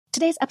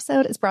Today's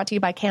episode is brought to you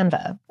by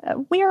Canva.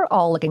 We're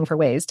all looking for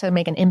ways to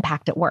make an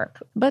impact at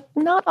work, but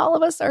not all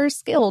of us are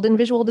skilled in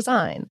visual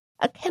design.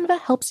 Canva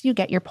helps you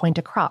get your point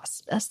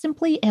across,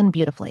 simply and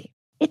beautifully.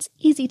 It's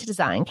easy to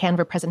design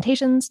Canva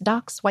presentations,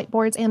 docs,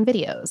 whiteboards, and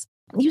videos.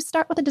 You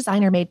start with a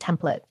designer-made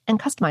template and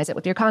customize it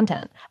with your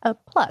content.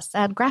 Plus,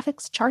 add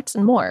graphics, charts,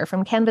 and more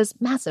from Canva's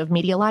massive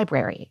media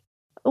library.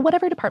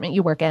 Whatever department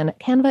you work in,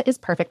 Canva is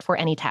perfect for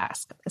any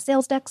task.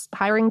 Sales decks,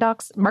 hiring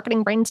docs,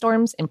 marketing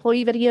brainstorms,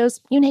 employee videos,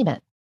 you name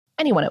it.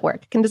 Anyone at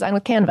work can design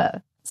with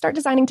Canva. Start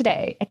designing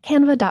today at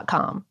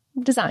canva.com.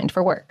 Designed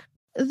for work.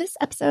 This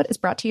episode is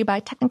brought to you by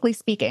Technically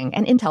Speaking,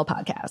 an Intel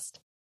podcast.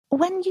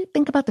 When you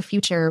think about the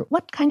future,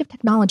 what kind of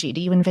technology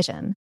do you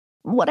envision?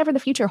 Whatever the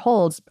future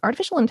holds,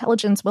 artificial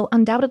intelligence will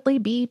undoubtedly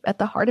be at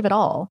the heart of it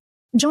all.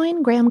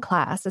 Join Graham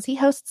Class as he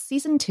hosts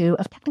Season 2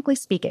 of Technically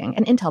Speaking,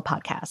 an Intel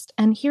podcast,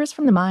 and hears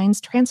from the minds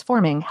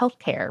transforming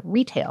healthcare,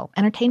 retail,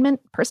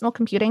 entertainment, personal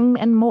computing,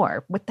 and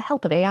more with the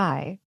help of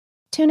AI.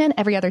 Tune in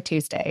every other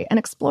Tuesday and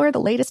explore the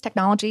latest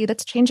technology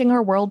that's changing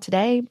our world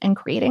today and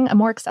creating a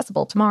more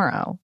accessible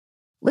tomorrow.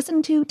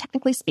 Listen to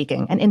Technically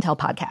Speaking, an Intel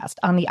podcast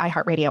on the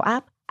iHeartRadio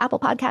app, Apple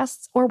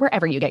Podcasts, or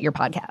wherever you get your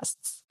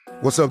podcasts.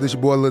 What's up, this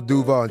your boy Lil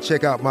Duval, and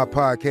check out my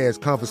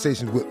podcast,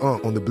 Conversations with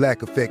Unc, on the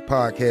Black Effect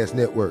Podcast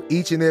Network.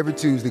 Each and every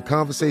Tuesday,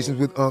 Conversations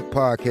with Unc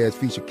podcast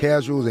feature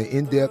casual and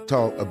in-depth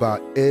talk about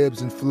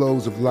ebbs and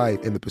flows of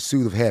life and the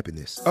pursuit of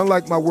happiness.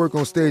 Unlike my work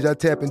on stage, I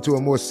tap into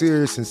a more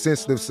serious and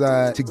sensitive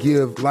side to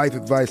give life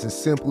advice and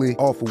simply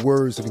offer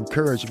words of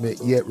encouragement,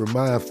 yet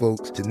remind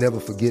folks to never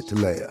forget to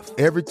laugh.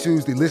 Every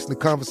Tuesday, listen to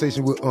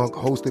Conversation with Unc,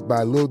 hosted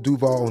by Lil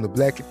Duval on the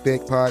Black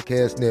Effect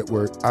Podcast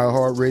Network,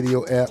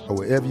 iHeartRadio app, or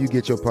wherever you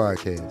get your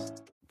podcasts.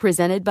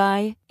 Presented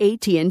by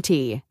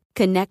AT&T.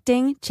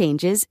 Connecting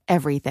changes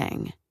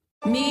everything.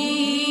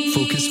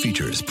 Focus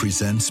Features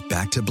presents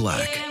Back to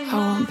Black. I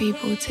want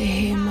people to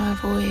hear my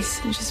voice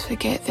and just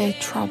forget their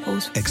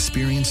troubles.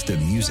 Experience the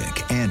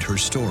music and her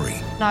story.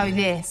 Know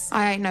this,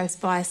 I ain't no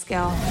Spice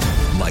Girl.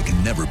 Like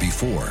never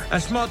before.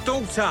 That's my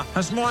daughter.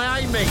 That's my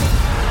Amy.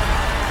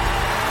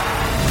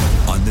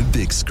 On the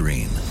big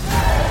screen.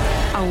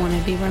 I want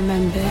to be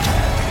remembered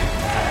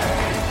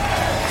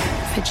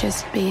for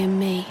just being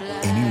me.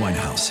 Amy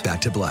Winehouse,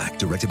 Back to Black,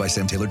 directed by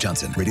Sam Taylor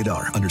Johnson. Rated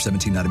R, under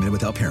 17, not a minute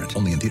without parent.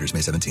 Only in theaters May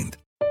 17th.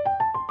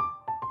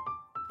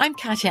 I'm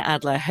Katya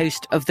Adler,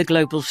 host of The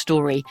Global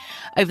Story.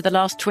 Over the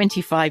last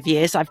 25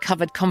 years, I've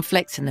covered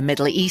conflicts in the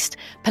Middle East,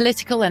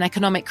 political and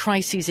economic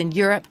crises in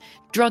Europe,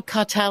 drug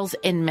cartels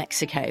in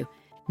Mexico.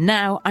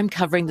 Now I'm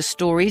covering the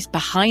stories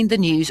behind the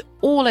news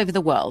all over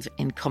the world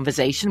in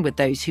conversation with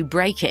those who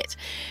break it.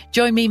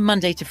 Join me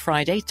Monday to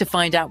Friday to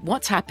find out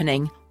what's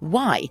happening,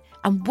 why,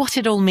 and what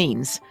it all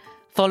means.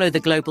 Follow The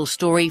Global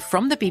Story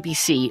from the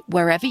BBC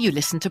wherever you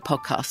listen to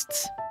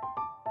podcasts.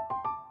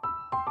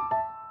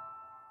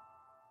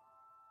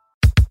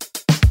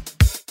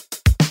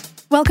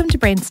 Welcome to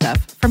Brain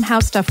Stuff from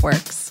How Stuff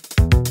Works.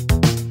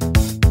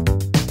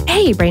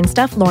 Hey, Brain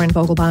Stuff, Lauren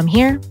Vogelbaum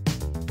here.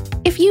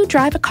 If you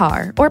drive a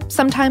car, or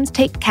sometimes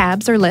take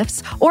cabs or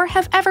lifts, or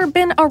have ever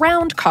been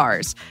around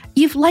cars,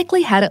 you've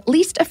likely had at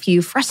least a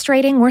few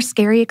frustrating or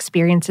scary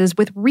experiences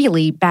with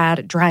really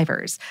bad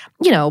drivers.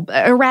 You know,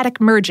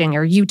 erratic merging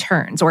or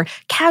U-turns, or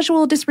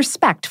casual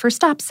disrespect for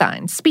stop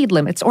signs, speed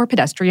limits, or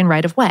pedestrian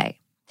right-of-way.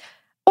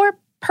 Or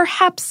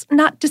perhaps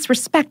not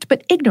disrespect,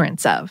 but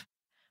ignorance of.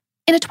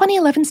 In a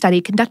 2011 study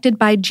conducted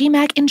by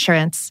GMAC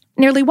Insurance,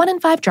 nearly 1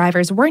 in 5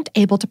 drivers weren't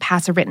able to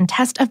pass a written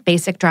test of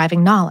basic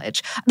driving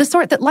knowledge, the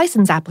sort that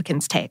license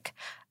applicants take.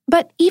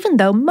 But even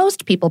though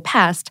most people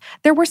passed,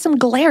 there were some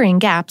glaring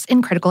gaps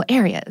in critical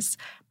areas.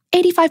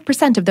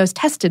 85% of those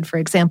tested, for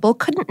example,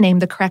 couldn't name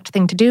the correct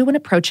thing to do when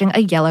approaching a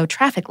yellow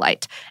traffic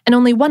light, and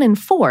only 1 in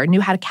 4 knew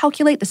how to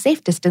calculate the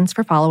safe distance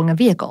for following a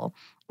vehicle.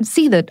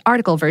 See the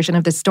article version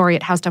of this story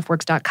at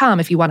howstuffworks.com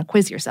if you want to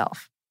quiz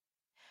yourself.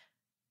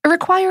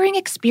 Requiring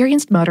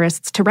experienced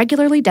motorists to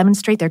regularly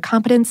demonstrate their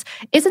competence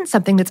isn't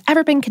something that's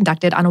ever been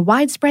conducted on a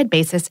widespread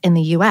basis in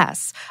the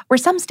U.S., where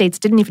some states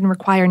didn't even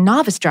require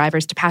novice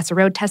drivers to pass a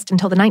road test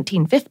until the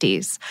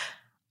 1950s.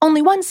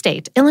 Only one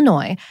state,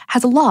 Illinois,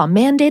 has a law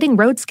mandating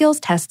road skills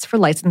tests for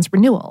license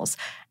renewals,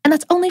 and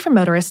that's only for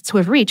motorists who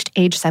have reached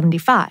age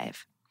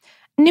 75.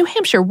 New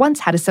Hampshire once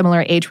had a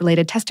similar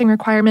age-related testing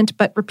requirement,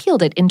 but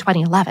repealed it in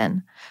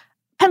 2011.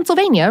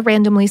 Pennsylvania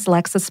randomly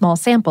selects a small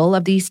sample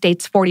of the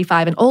state's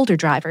 45 and older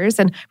drivers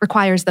and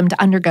requires them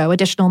to undergo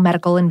additional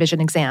medical and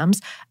vision exams.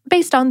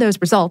 Based on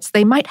those results,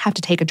 they might have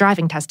to take a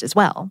driving test as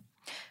well.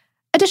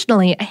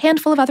 Additionally, a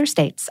handful of other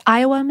states,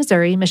 Iowa,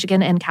 Missouri,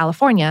 Michigan, and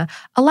California,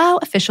 allow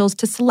officials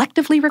to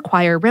selectively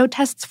require road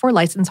tests for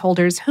license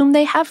holders whom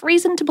they have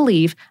reason to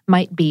believe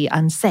might be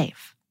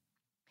unsafe.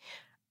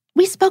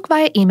 We spoke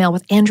via email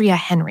with Andrea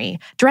Henry,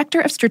 Director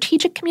of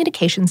Strategic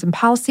Communications and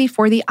Policy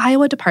for the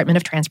Iowa Department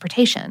of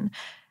Transportation.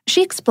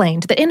 She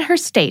explained that in her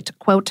state,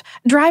 quote,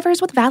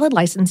 drivers with valid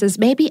licenses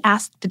may be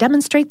asked to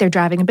demonstrate their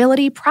driving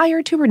ability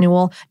prior to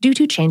renewal due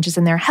to changes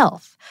in their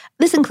health.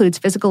 This includes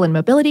physical and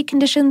mobility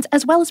conditions,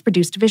 as well as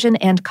reduced vision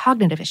and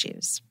cognitive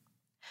issues.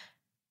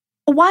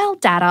 While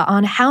data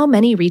on how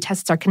many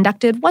retests are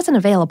conducted wasn't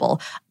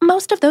available,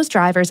 most of those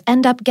drivers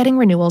end up getting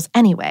renewals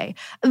anyway,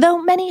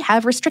 though many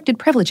have restricted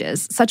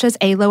privileges, such as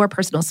a lower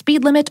personal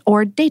speed limit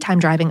or daytime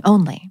driving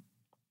only.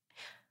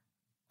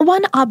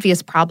 One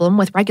obvious problem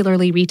with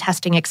regularly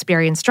retesting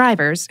experienced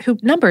drivers, who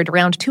numbered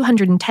around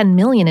 210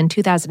 million in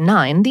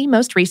 2009, the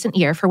most recent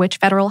year for which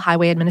Federal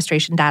Highway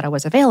Administration data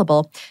was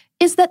available,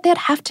 is that they'd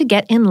have to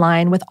get in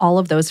line with all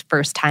of those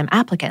first-time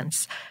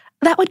applicants.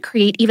 That would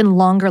create even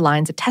longer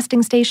lines at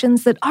testing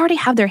stations that already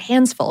have their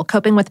hands full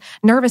coping with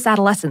nervous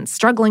adolescents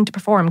struggling to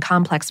perform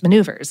complex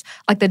maneuvers,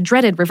 like the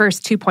dreaded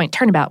reverse two-point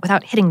turnabout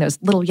without hitting those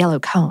little yellow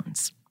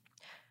cones.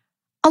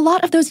 A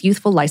lot of those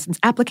youthful license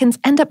applicants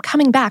end up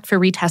coming back for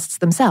retests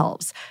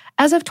themselves.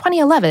 As of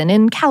 2011,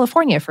 in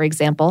California, for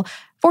example,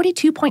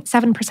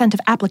 42.7%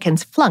 of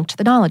applicants flunked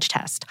the knowledge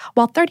test,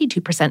 while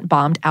 32%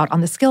 bombed out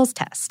on the skills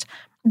test.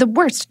 The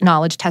worst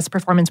knowledge test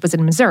performance was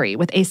in Missouri,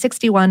 with a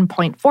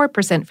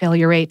 61.4%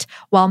 failure rate,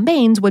 while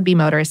Maine's would-be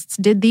motorists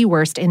did the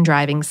worst in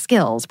driving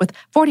skills, with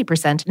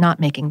 40% not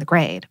making the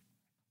grade.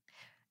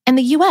 And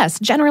the U.S.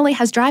 generally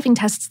has driving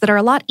tests that are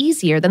a lot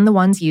easier than the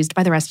ones used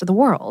by the rest of the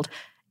world.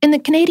 In the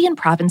Canadian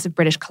province of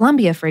British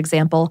Columbia, for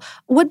example,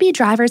 would-be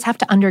drivers have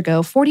to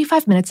undergo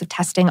 45 minutes of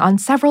testing on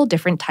several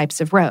different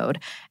types of road,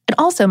 and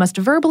also must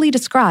verbally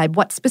describe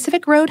what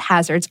specific road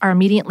hazards are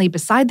immediately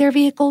beside their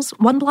vehicles,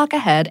 one block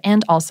ahead,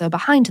 and also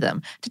behind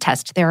them, to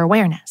test their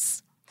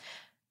awareness.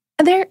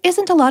 There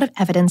isn't a lot of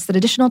evidence that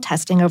additional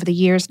testing over the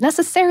years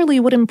necessarily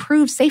would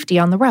improve safety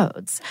on the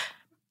roads.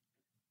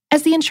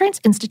 As the Insurance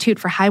Institute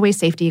for Highway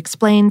Safety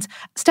explains,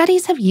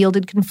 studies have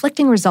yielded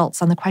conflicting results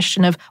on the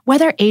question of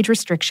whether age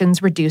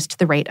restrictions reduced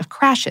the rate of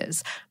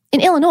crashes.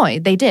 In Illinois,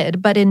 they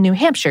did, but in New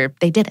Hampshire,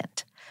 they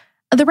didn't.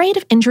 The rate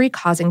of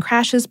injury-causing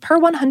crashes per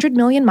 100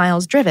 million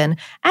miles driven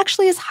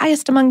actually is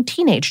highest among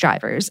teenage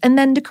drivers and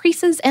then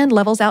decreases and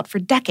levels out for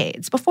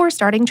decades before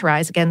starting to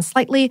rise again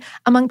slightly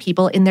among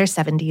people in their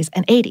 70s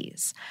and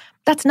 80s.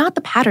 That's not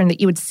the pattern that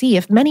you would see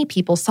if many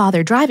people saw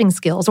their driving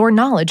skills or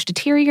knowledge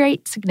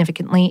deteriorate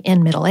significantly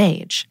in middle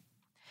age.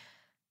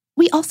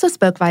 We also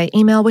spoke via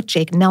email with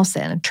Jake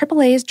Nelson,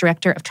 AAA's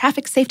Director of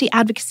Traffic Safety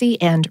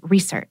Advocacy and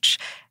Research.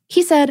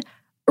 He said,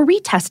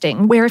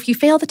 retesting, where if you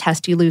fail the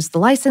test you lose the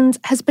license,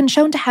 has been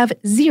shown to have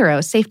zero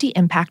safety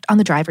impact on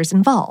the drivers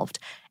involved.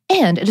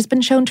 And it has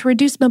been shown to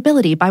reduce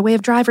mobility by way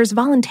of drivers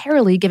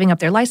voluntarily giving up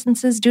their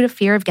licenses due to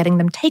fear of getting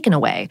them taken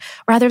away,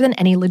 rather than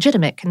any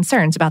legitimate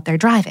concerns about their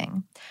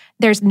driving.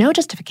 There's no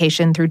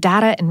justification through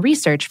data and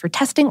research for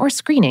testing or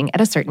screening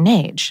at a certain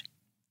age.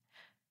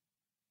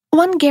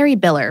 One Gary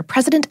Biller,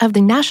 president of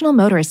the National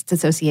Motorists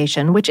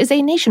Association, which is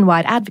a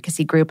nationwide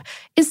advocacy group,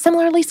 is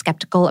similarly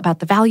skeptical about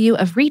the value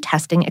of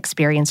retesting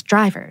experienced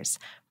drivers.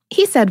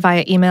 He said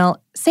via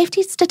email,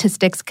 safety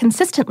statistics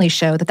consistently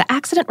show that the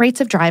accident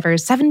rates of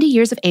drivers 70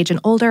 years of age and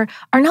older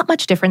are not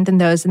much different than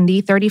those in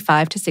the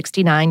 35 to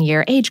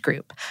 69-year age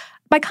group.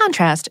 By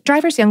contrast,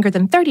 drivers younger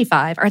than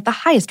 35 are at the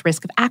highest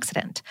risk of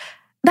accident.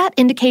 That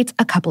indicates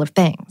a couple of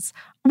things.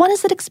 One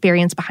is that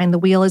experience behind the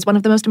wheel is one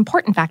of the most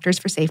important factors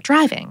for safe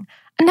driving.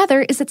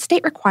 Another is that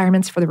state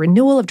requirements for the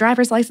renewal of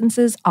driver's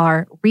licenses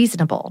are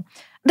reasonable.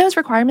 Those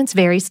requirements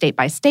vary state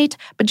by state,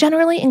 but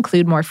generally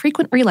include more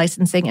frequent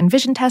relicensing and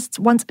vision tests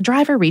once a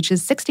driver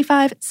reaches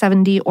 65,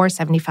 70, or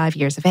 75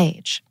 years of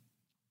age.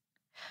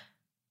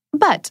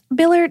 But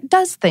Biller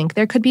does think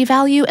there could be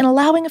value in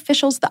allowing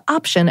officials the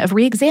option of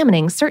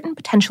re-examining certain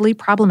potentially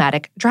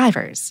problematic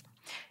drivers.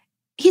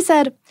 He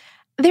said,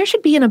 there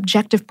should be an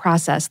objective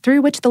process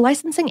through which the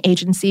licensing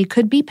agency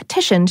could be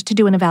petitioned to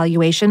do an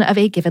evaluation of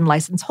a given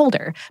license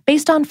holder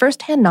based on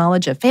first-hand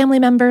knowledge of family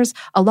members,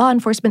 a law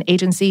enforcement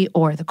agency,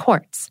 or the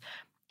courts.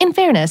 In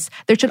fairness,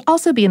 there should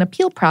also be an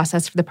appeal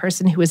process for the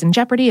person who is in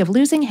jeopardy of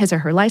losing his or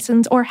her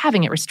license or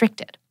having it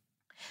restricted.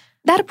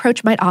 That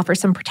approach might offer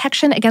some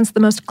protection against the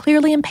most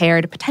clearly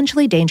impaired,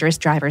 potentially dangerous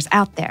drivers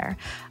out there.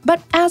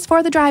 But as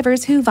for the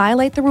drivers who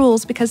violate the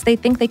rules because they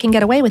think they can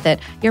get away with it,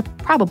 you're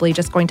probably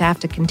just going to have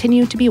to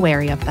continue to be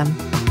wary of them.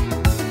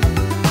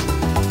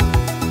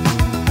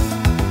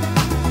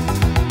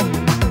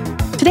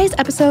 Today's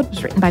episode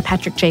was written by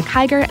Patrick J.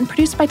 Kiger and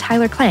produced by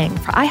Tyler Klang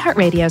for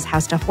iHeartRadio's How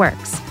Stuff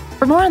Works.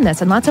 For more on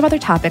this and lots of other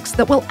topics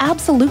that will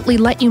absolutely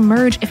let you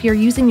merge if you're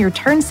using your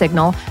turn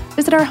signal,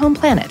 visit our home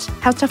planet,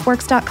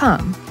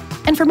 howstuffworks.com.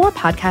 And for more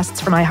podcasts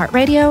from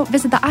iHeartRadio,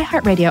 visit the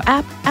iHeartRadio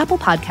app, Apple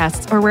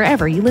Podcasts, or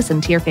wherever you listen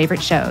to your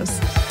favorite shows.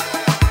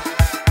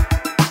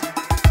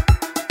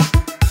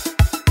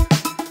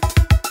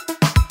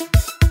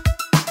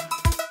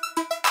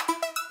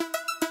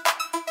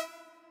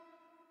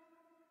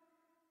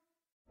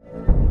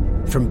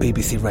 From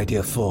BBC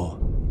Radio 4,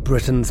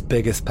 Britain's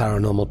biggest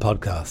paranormal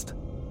podcast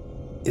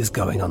is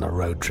going on a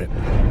road trip.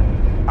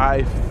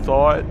 I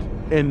thought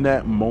in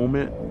that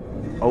moment,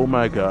 oh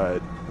my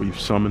God, we've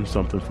summoned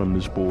something from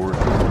this board.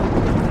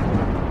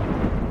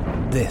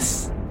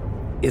 This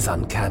is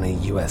Uncanny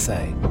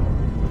USA.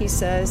 He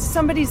says,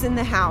 somebody's in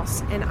the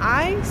house, and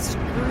I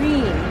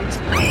screamed.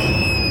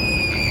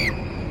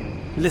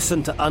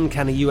 Listen to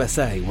Uncanny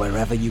USA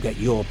wherever you get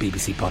your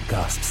BBC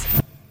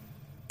podcasts,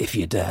 if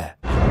you dare.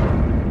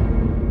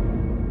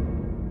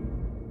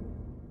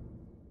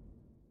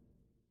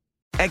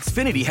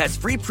 Xfinity has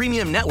free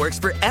premium networks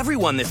for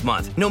everyone this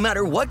month, no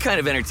matter what kind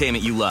of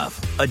entertainment you love.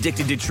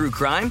 Addicted to true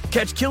crime?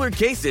 Catch killer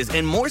cases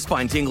and more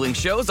spine-tingling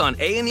shows on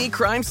A&E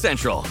Crime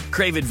Central.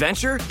 Crave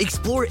adventure?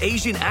 Explore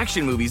Asian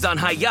action movies on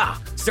Hi-Ya.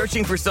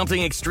 Searching for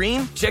something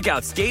extreme? Check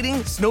out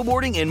skating,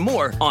 snowboarding, and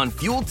more on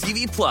Fuel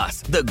TV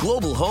Plus, the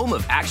global home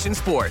of action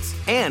sports.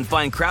 And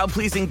find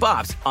crowd-pleasing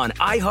bops on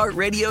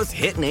iHeartRadio's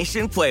Hit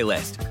Nation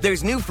playlist.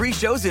 There's new free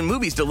shows and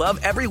movies to love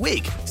every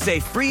week. Say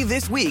free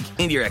this week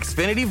in your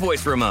Xfinity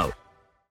voice remote.